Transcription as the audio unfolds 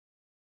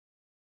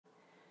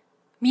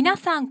皆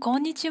さん、こ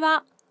んにち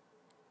は。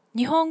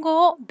日本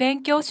語を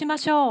勉強しま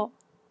しょう。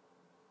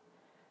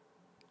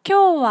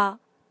今日は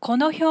こ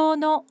の表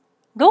の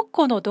6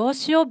個の動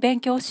詞を勉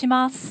強し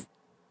ます。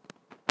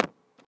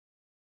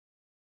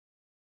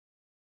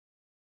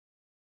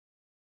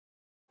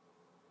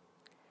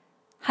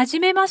始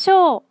めまし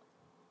ょう。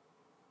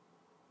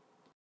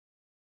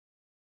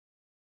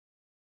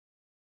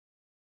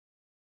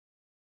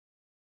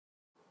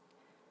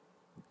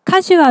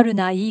カジュアル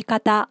な言い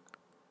方。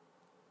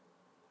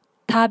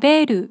食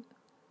べる。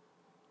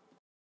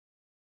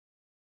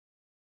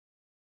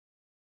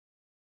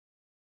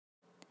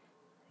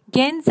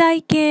現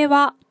在形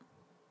は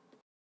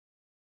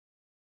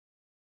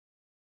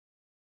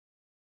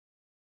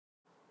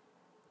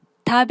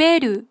食べ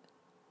る。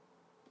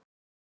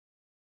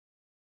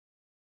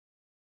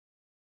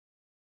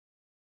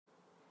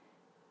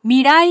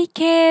未来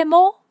形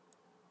も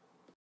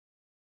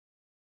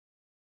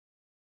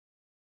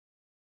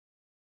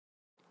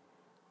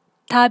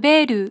食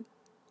べる。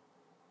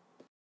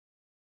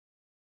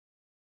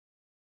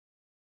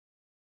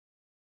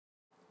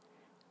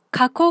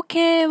過去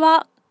形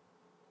は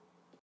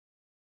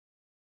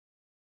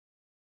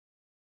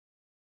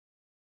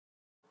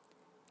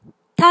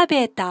食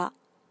べた。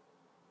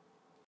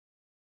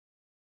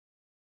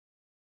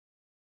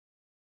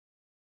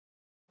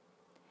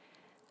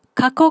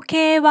過去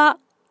形は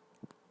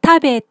食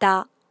べ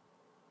た。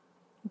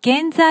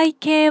現在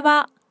形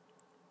は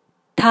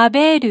食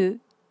べ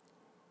る。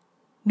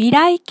未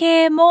来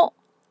形も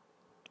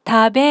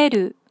食べ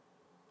る。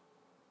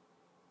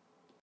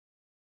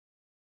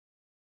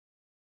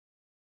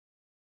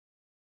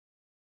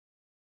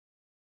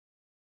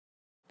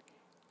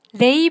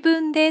例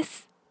文で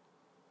す。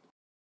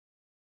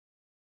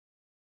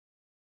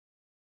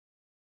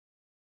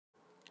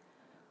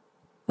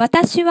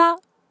私は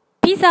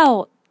ピザ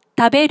を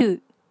食べ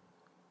る。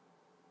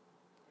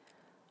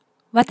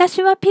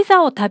私はピ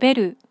ザを食べ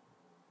る。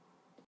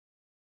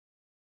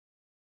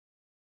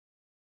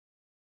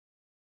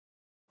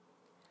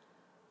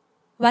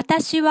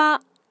私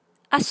は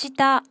明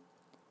日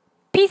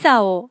ピ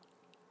ザを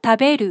食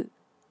べる。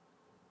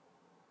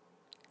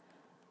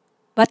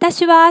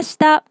私は明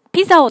日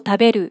ピザを食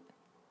べる。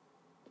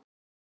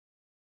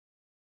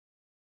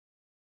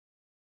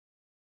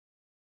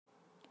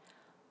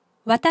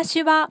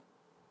私は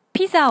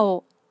ピザ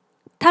を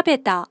食べ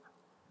た。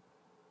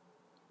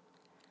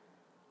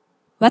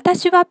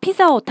私はピ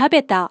ザを食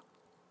べた。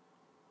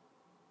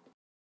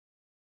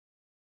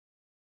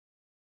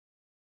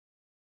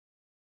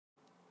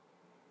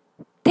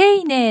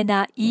丁寧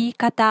な言い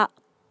方。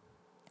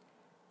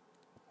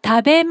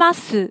食べま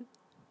す。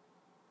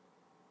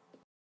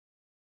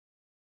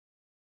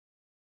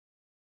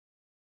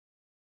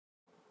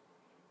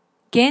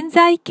現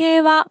在形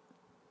は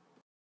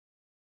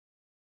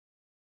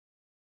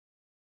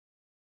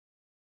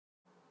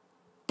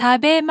食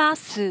べま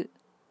す。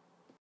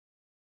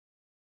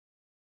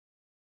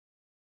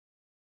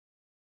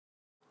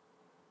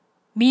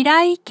未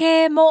来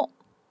形も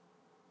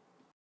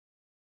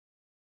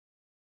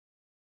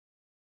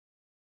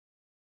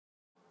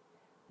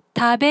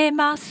食べ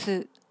ま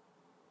す。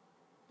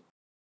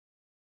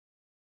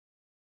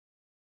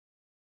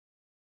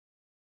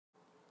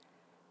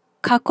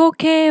過去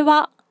形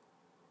は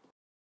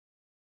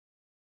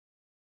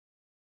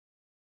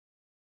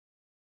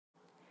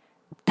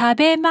食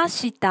べま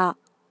した。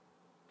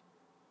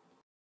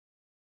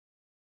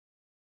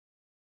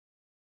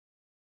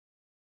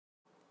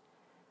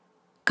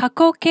過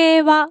去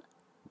形は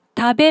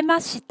食べま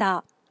し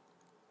た。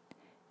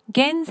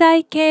現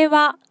在形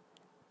は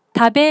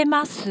食べ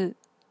ます。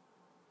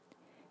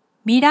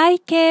未来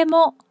形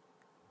も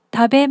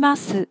食べま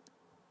す。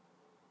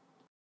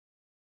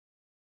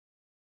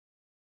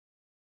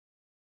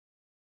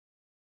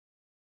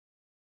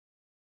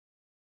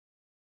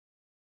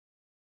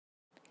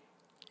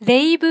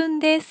例文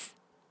です。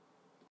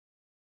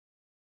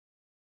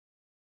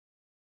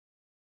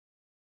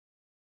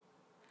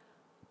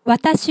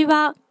私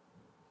は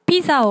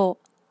ピザを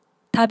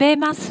食べ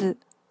ます。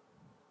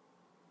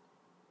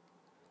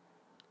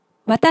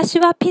私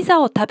はピ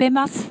ザを食べ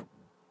ます。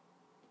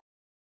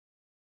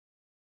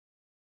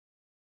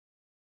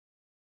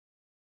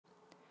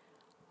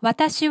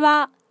私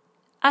は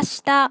明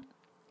日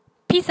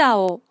ピザ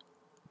を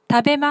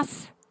食べま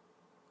す。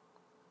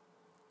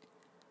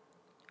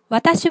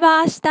私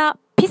は明日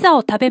ピザ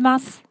を食べま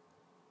す。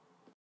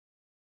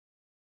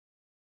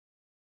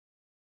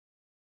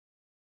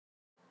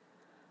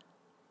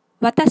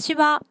私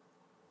は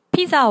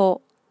ピザ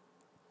を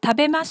食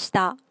べまし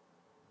た。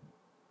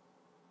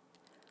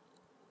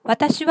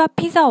私は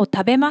ピザを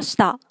食べまし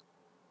た。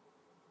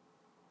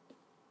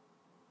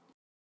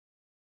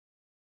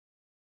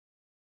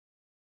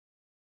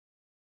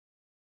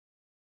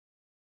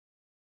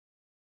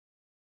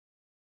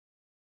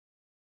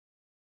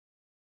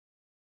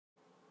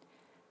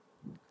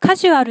カ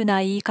ジュアル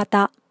な言い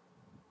方。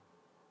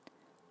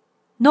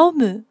飲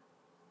む。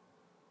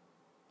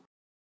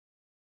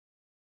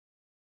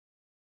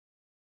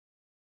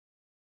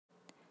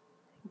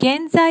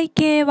現在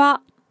形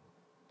は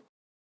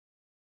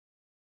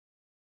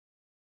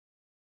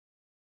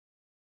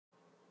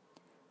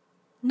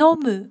飲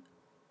む、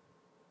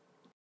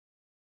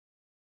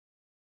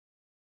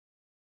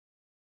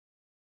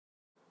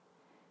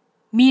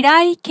未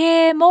来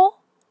形も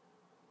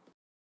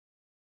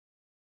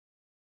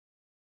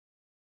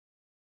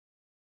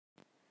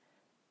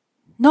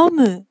飲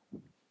む、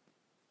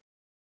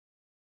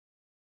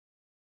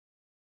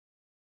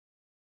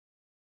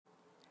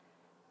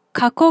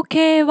過去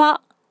形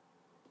は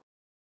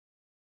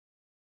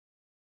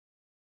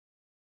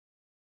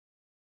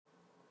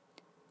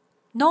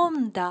飲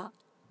んだ、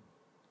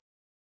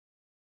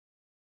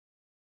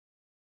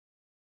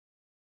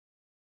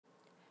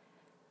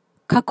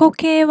過去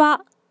形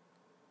は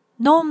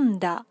飲ん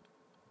だ、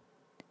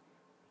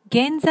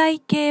現在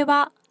形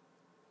は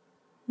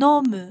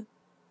飲む、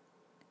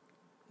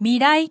未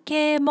来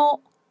形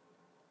も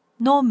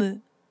飲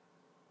む。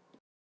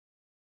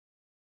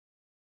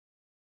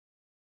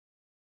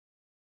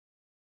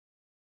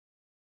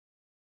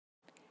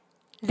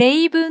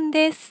例文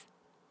です。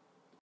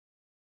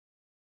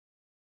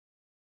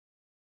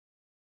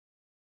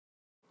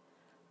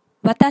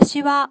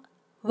私は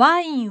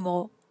ワイン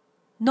を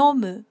飲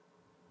む。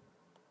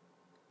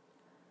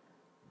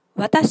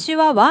私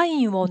はワ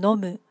インを飲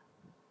む。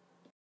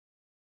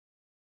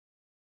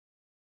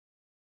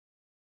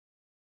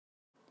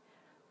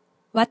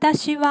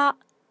私は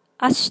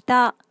明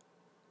日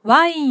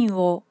ワイン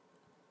を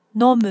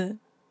飲む。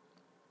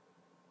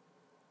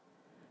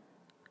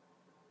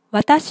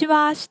私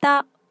は明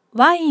日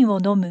ワインを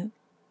飲む。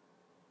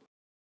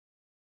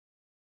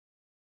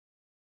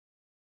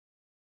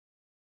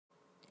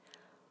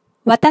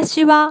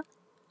私は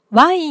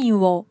ワイン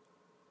を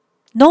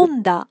飲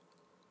んだ。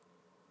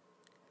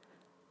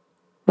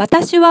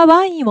私は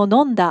ワインを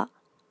飲んだ。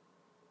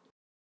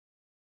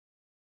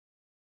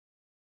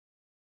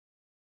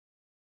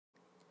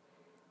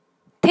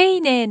丁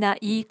寧な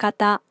言い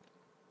方。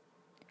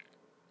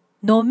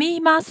飲み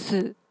ま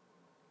す。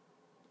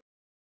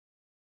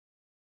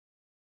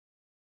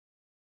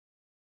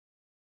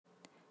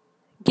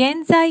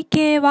現在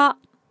形は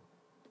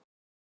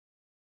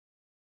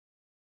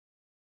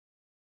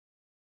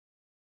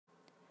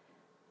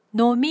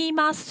飲み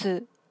ま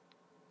す。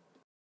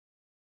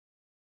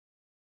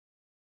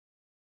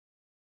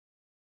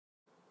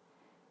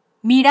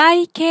未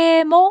来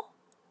形も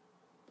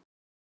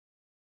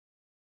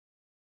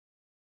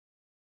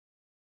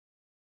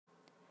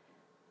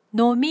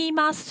飲み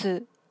ま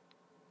す。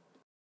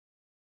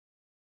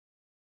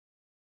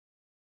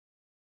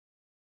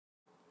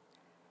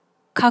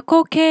過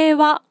去形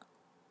は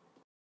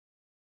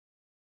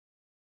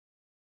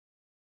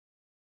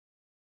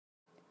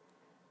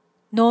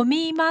飲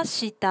みま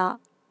した。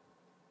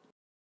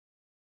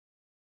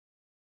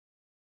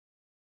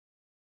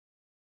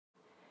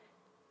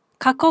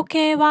過去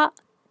形は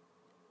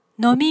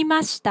飲み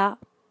ました。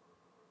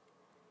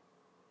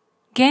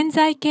現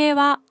在形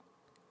は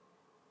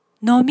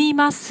飲み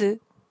ます。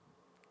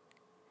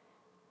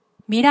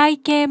未来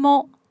形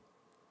も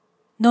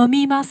飲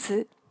みま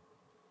す。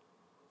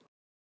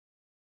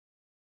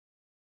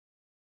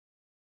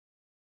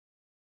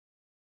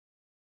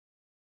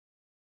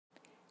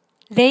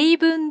例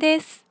文で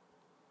す。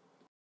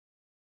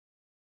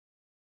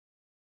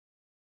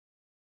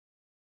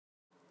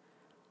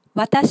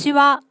私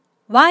は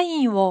ワ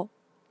インを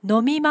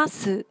飲みま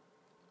す。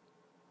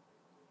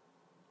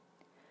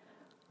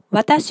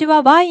私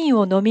はワイン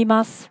を飲み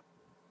ます。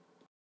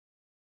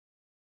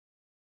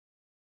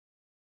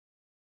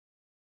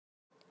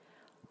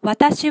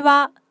私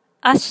は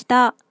明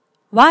日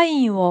ワ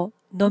インを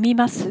飲み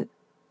ます。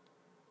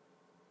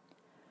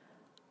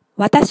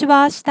私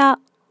は明日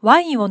ワ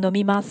インを飲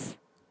みます。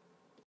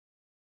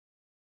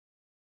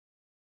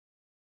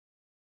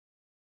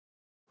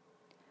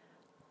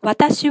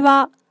私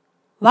は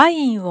ワ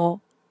イン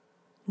を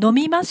飲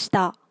みまし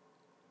た。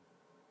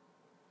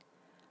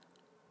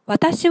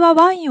私は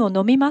ワインを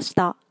飲みまし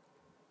た。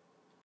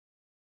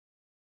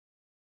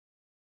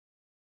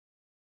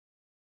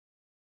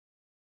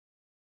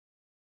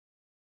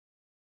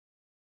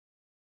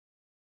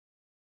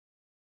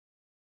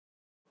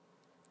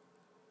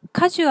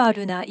カジュア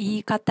ルな言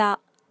い方。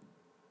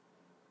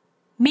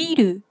見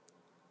る。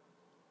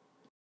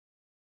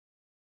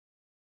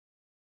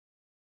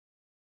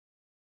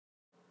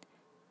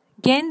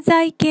現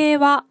在形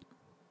は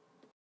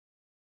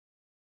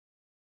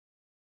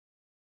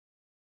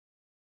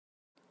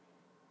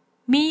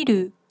見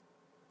る。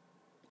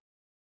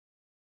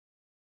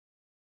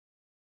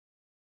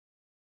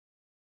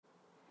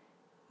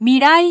未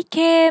来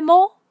形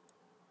も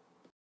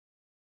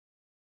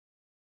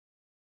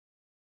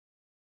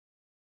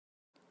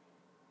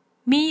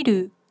見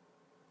る。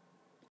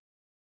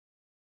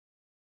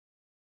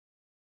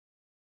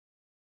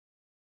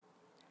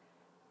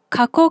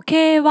過去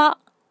形は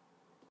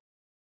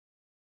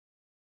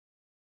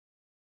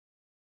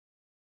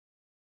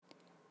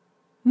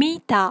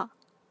見た。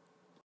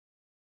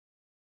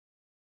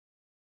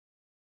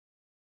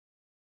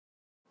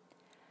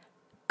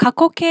過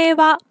去形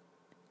は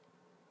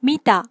見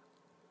た。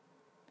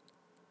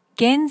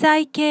現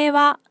在形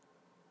は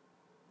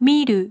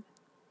見る。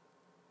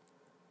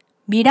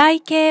未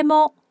来形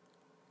も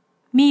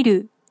見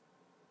る。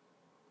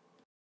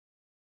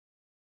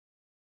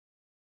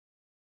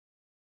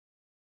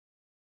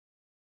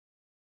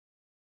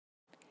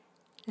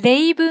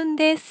例文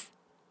です。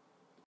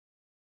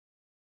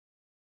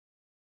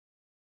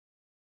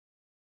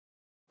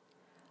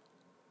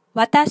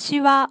私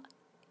は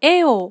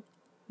絵を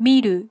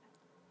見る。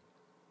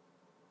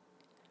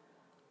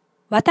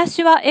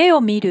私は絵を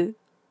見る。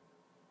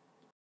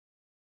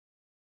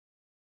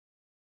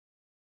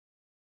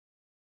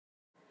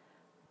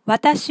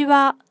私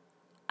は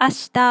明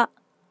日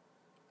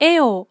絵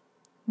を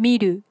見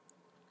る。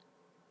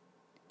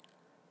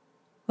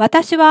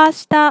私は明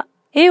日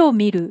絵を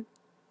見る。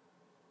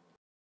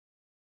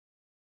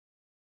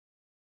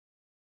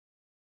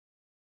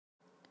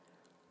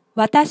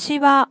私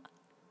は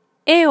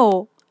絵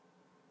を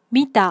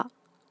見た。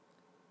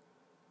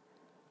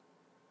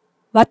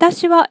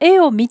私は絵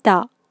を見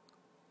た。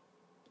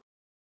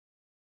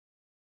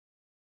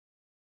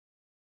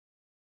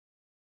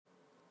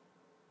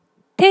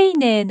丁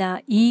寧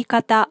な言い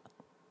方。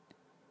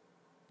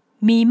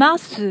見ま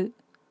す。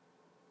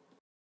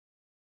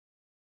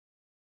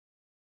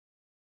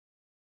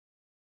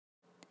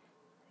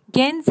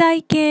現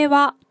在形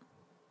は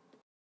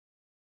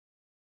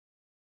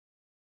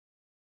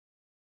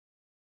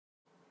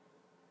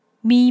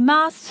見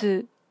ま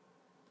す。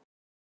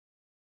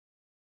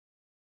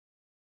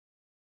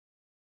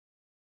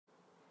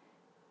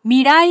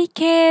未来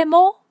形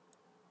も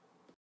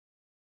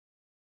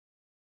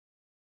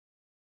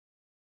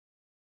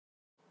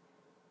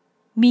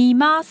見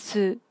ま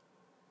す。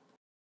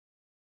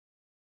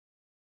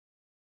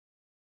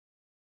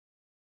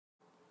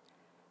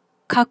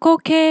過去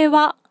形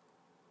は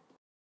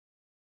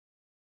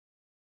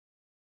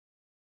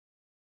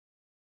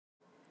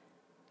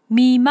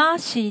見ま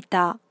し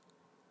た。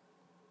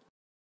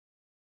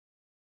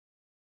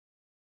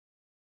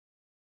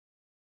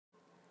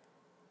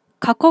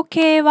過去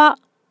形は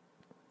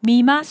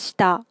見まし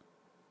た。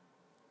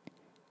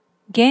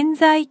現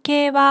在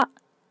形は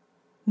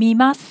見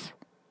ます。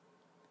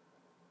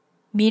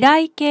未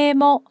来形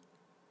も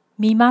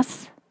見ま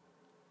す。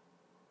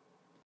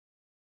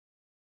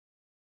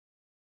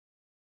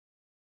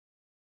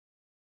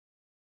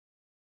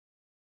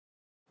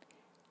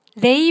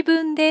例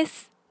文で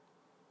す。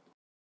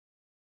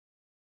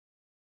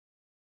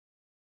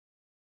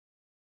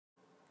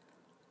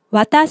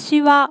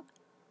私は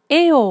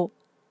絵を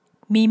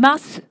見ま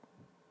す。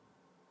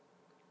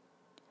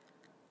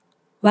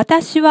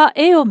私は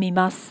絵を見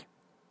ます。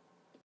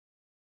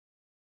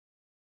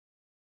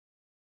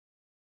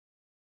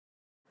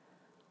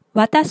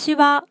私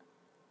は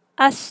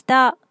明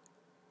日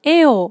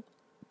絵を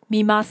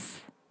見ま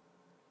す。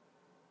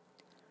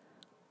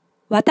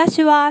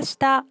私は明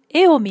日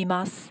絵を見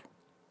ます。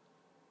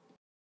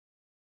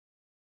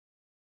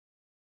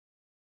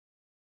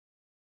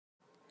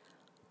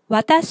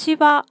私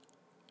は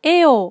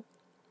絵を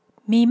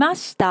見ま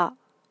した。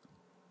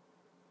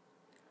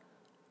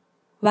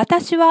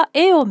私は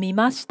絵を見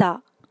まし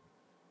た。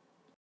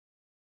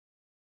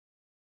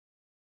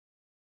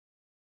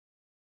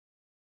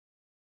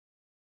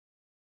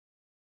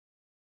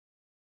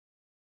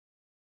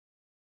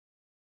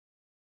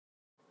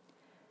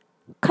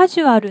カ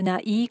ジュアルな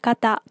言い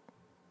方。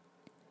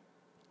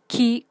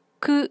聞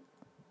く。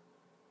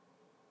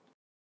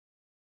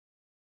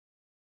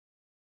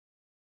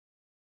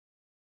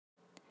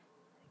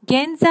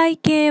現在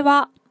形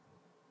は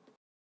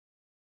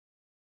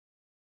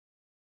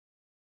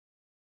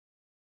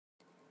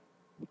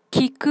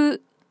聞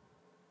く。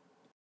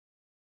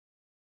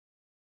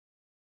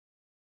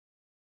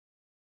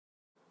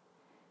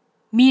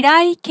未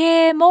来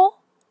形も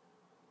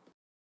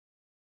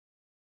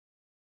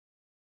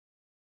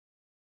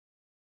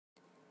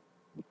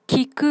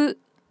聞く。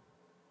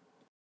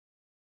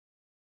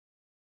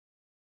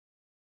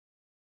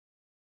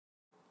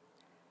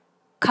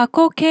過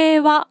去形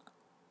は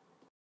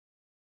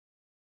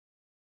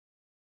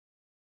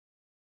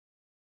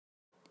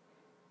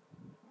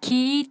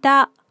聞い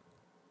た。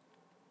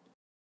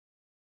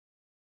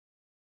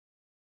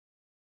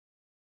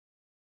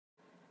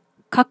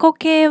過去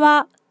形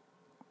は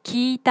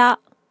聞いた。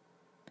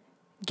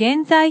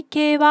現在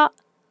形は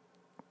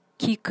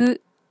聞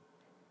く。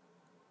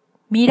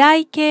未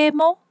来形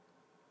も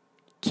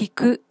聞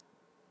く。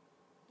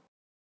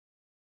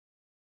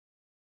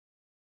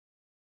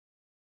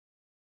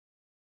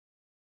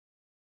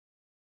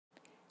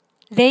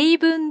例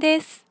文で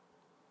す。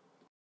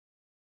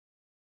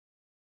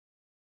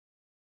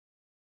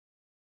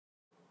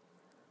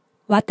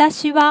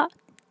私は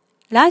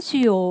ラ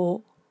ジオ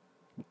を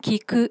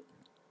聞く。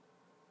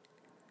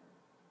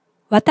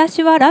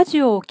私はラ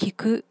ジオを聞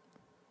く。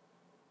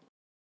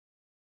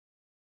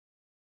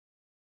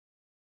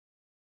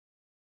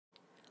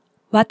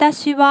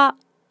私は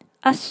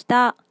明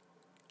日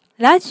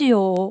ラジ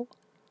オを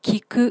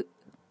聞く。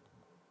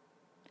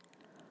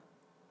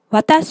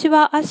私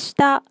は明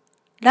日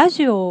ラ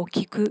ジオを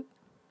聞く。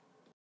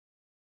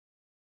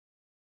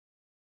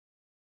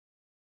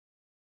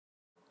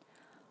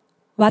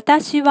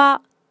私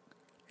は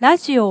ラ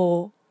ジオ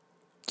を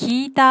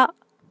聞いた。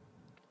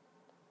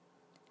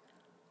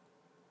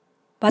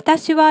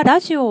私はラ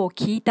ジオを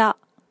聞いた。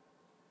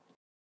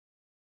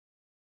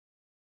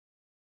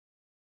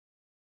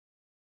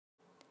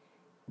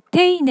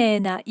丁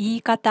寧な言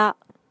い方。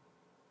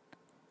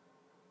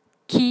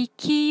聞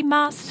き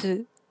ま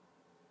す。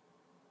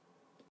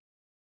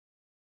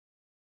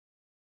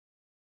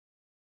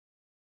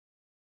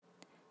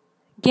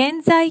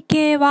現在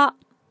形は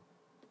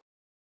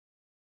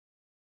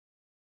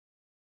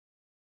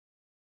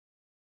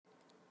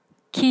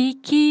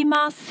聞き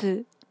ま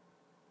す。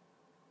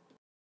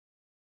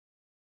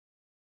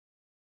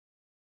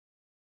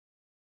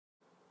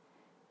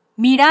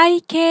未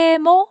来形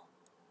も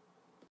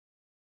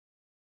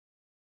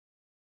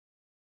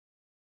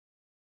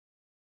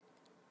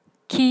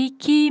聞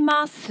き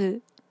ます。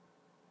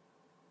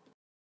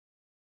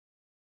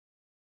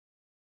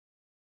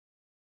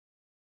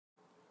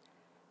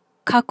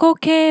過去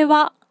形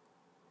は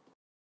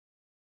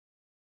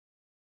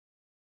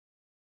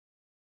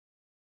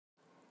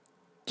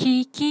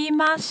聞き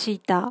まし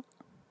た。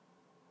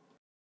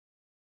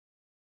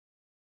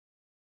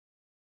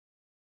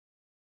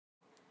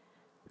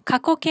過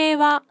去形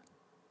は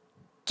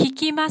聞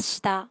きま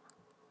した。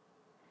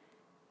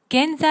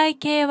現在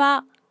形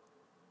は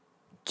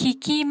聞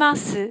きま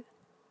す。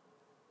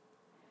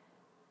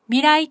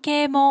未来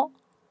形も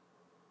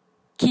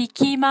聞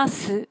きま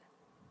す。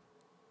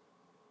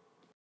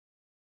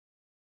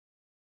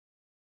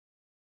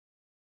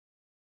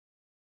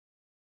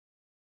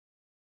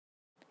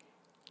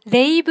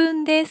例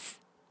文で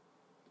す。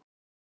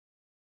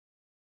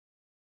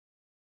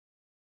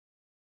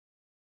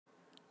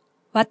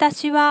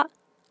私は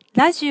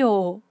ラジオ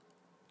を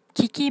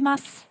聞きま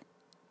す。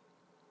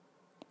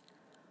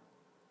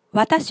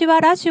私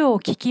はラジオを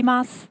聞き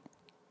ます。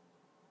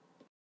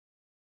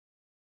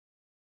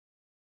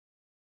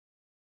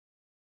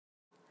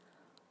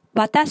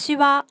私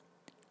は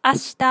明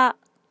日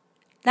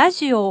ラ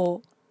ジオ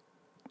を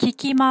聞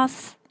きま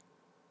す。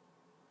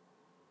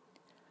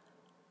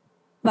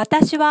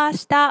私は明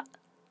日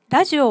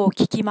ラジオを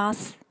聞きま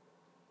す。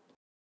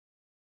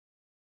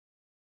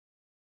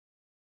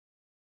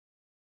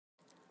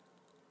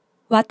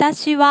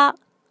私は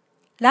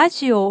ラ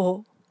ジオ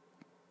を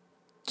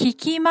聞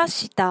きま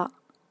した。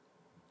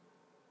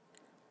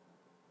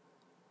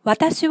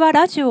私は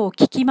ラジオを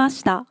聞きま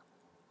した。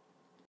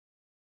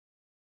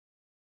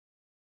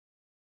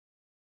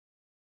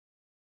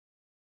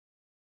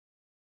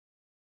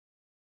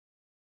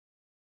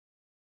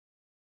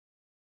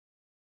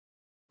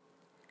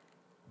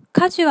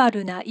カジュア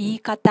ルな言い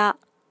方。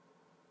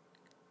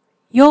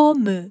読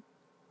む。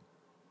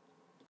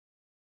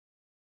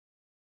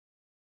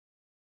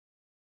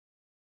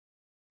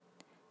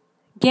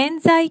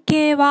現在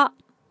形は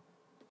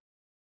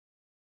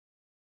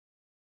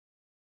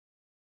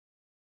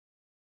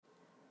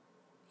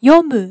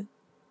読む。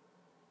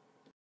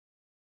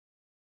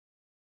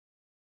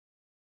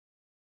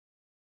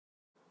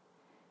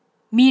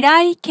未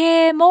来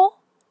形も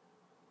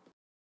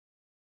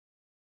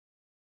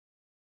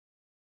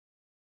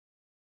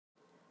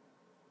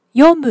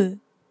読む。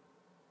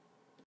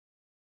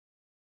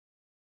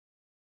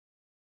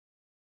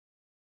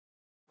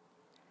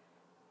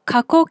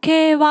過去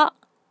形は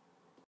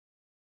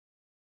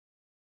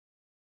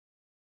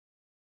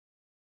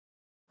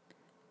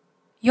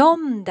読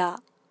ん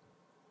だ。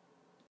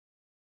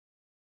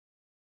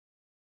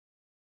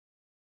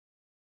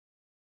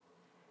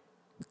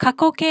過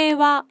去形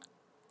は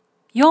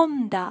読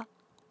んだ。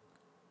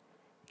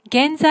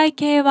現在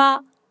形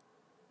は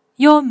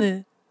読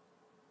む。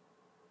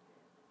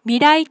未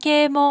来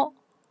形も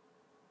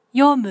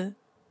読む。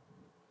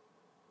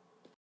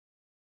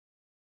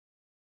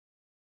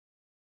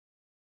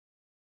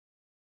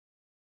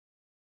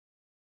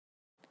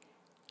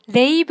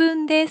例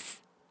文で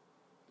す。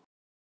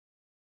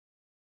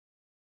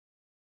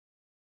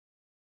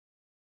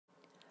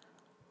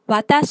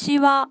私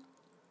は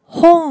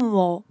本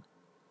を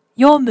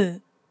読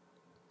む。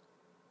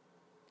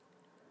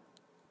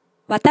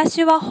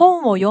私は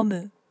本を読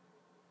む。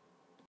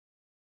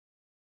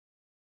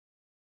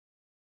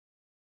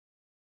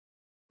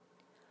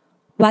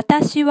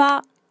私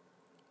は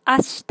明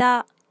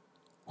日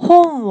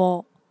本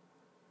を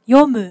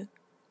読む。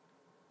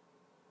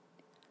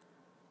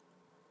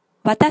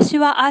私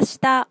は明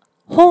日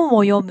本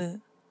を読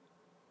む。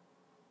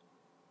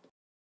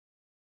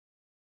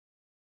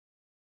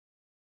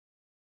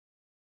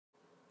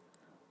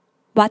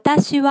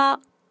私は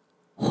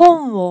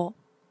本を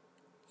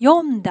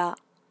読んだ。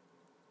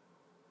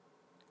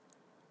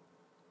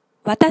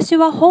私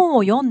は本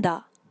を読ん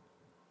だ。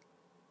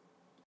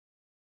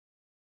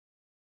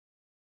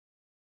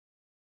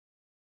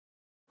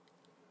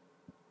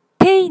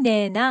丁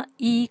寧な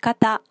言い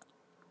方。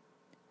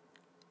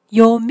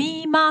読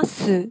みま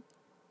す。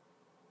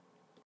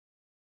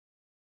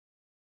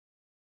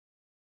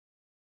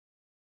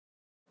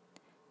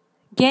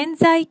現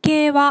在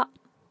形は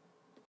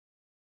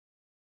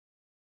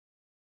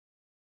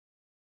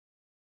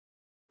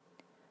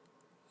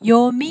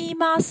読み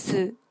ま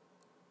す。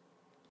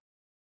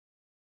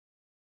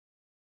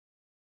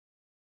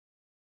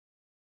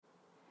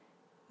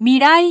未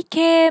来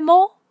形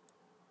も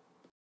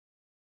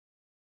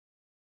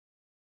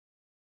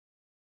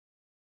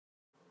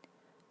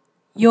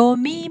読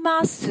み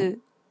ます。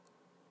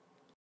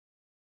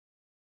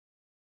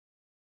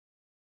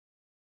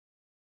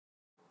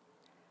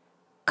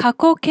過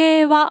去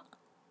形は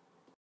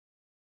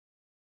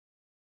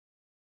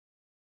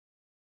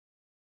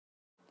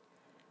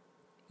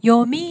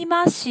読み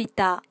まし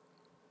た。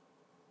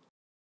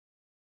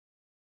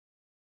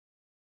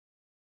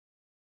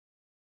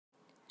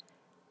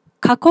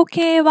過去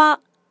形は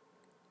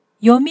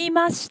読み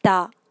まし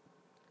た。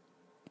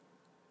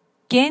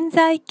現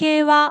在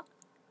形は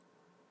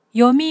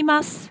読み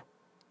ます。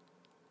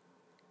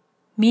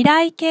未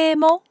来形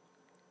も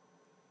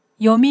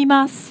読み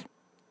ます。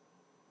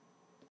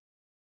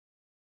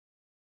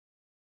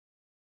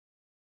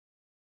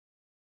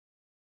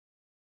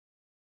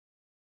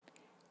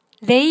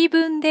例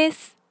文で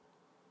す。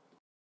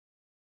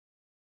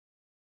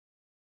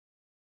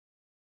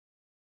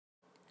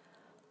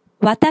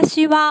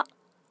私は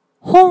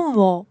本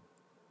を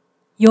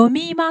読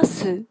みま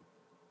す。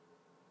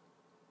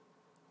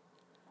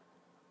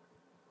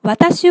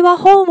私は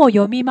本を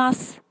読みま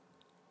す。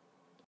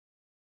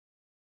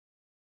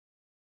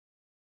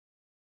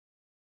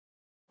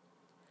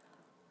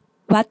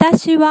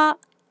私は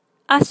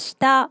明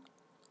日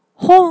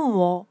本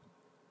を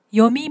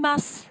読みま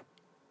す。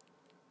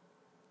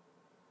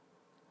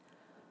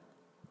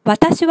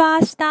私は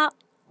明日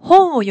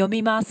本を読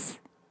みま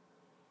す。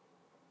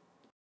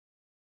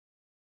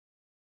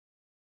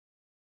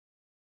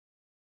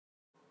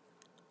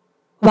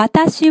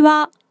私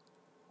は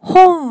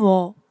本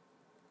を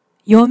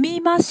読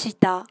みまし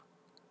た。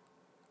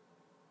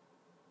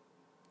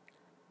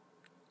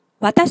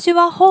私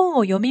は本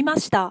を読みま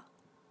した。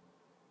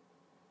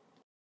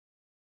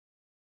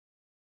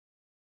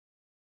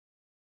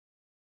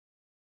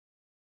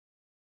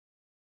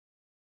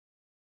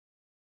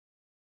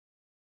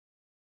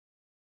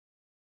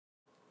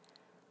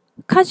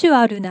カジュ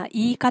アルな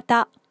言い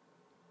方。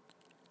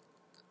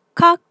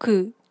書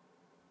く。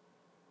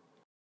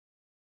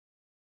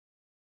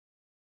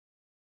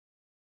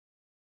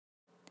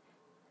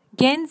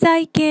現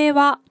在形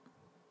は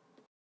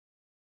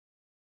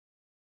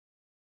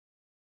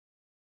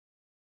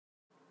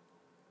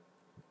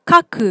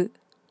書く。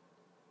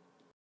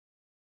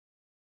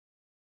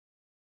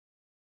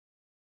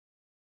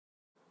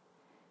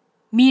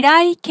未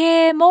来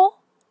形も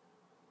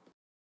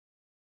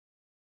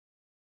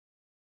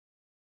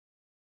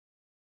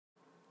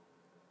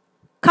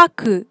書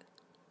く。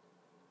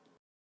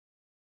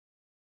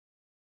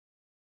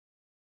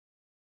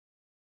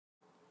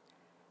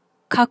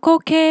過去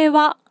形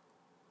は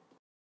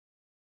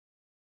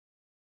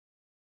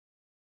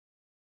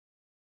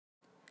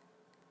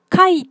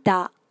書い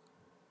た。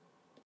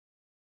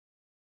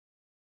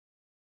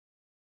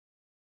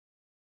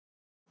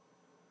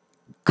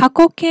過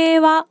去形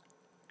は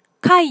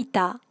書い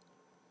た。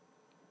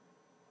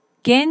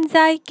現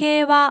在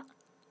形は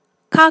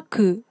書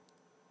く。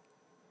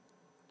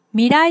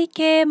未来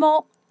形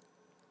も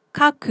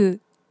書く。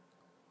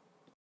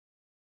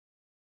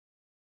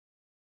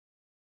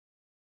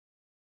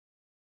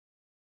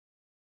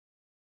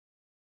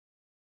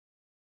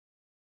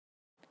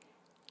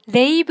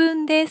例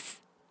文で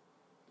す。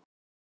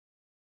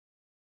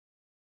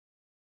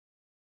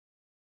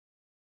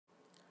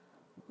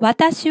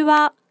私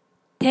は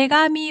手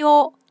紙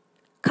を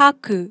書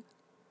く。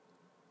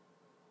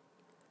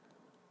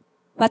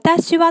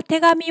私は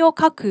手紙を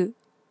書く。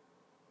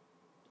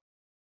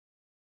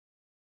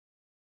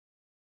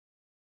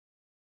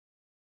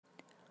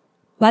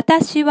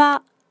私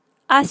は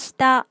明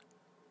日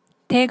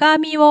手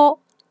紙を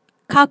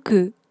書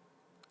く。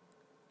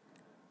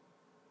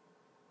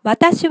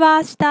私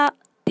は明日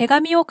手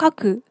紙を書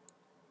く。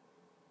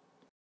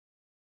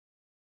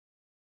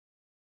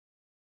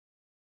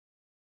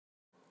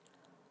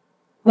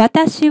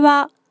私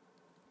は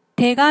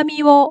手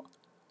紙を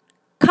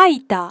書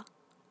いた。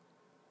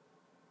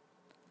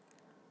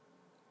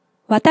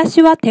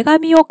私は手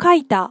紙を書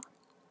いた。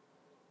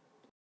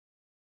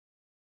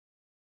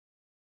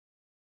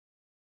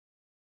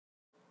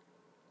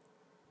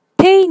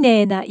丁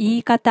寧な言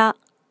い方。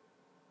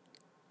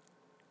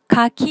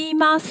書き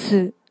ま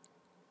す。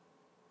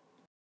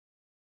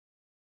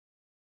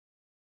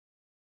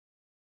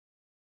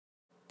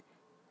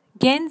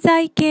現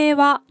在形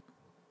は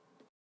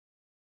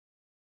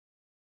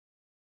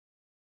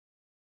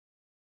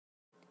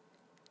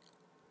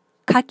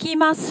書き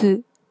ま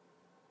す。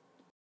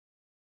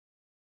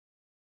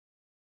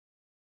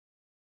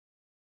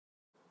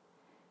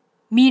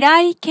未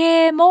来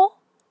形も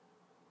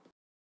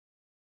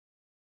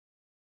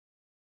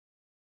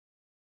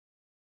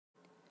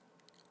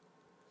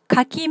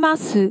書きま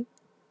す。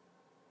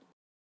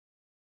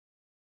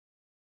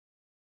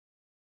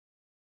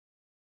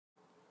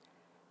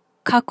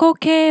過去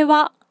形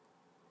は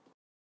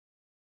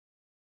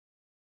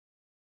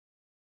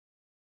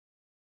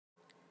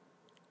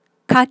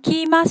書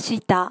きま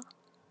した。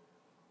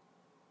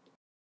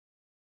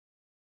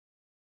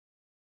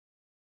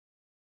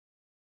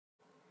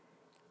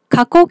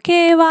過去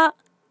形は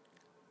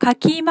書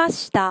きま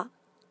した。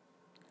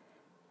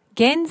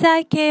現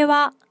在形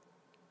は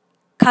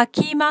書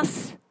きま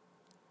す。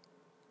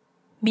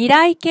未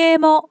来形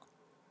も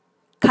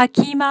書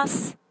きま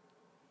す。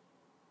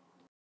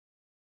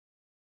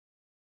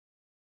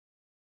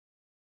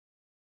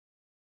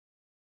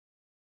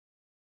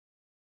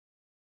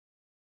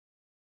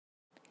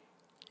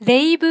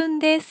例文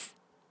です。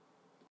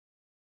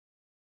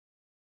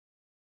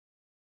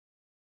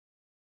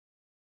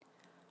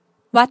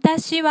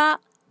私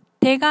は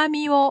手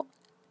紙を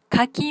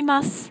書き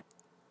ます。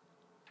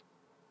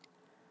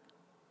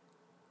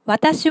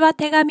私は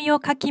手紙を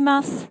書き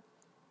ます。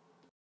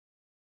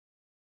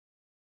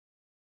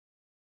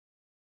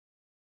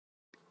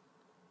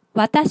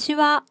私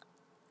は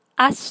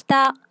明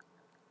日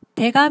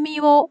手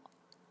紙を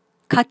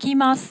書き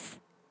ま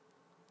す。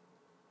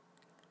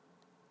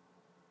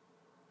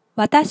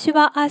私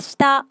は明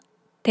日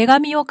手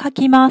紙を書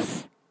きま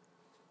す。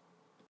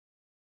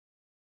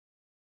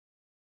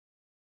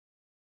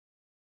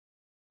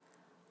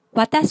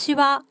私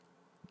は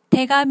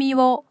手紙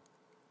を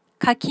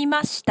書き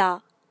まし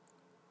た。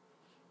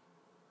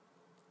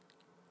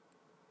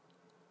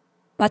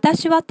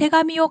私は手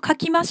紙を書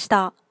きまし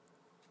た。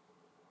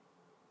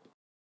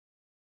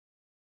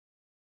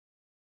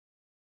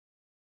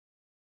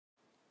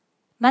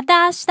ま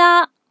た明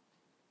日。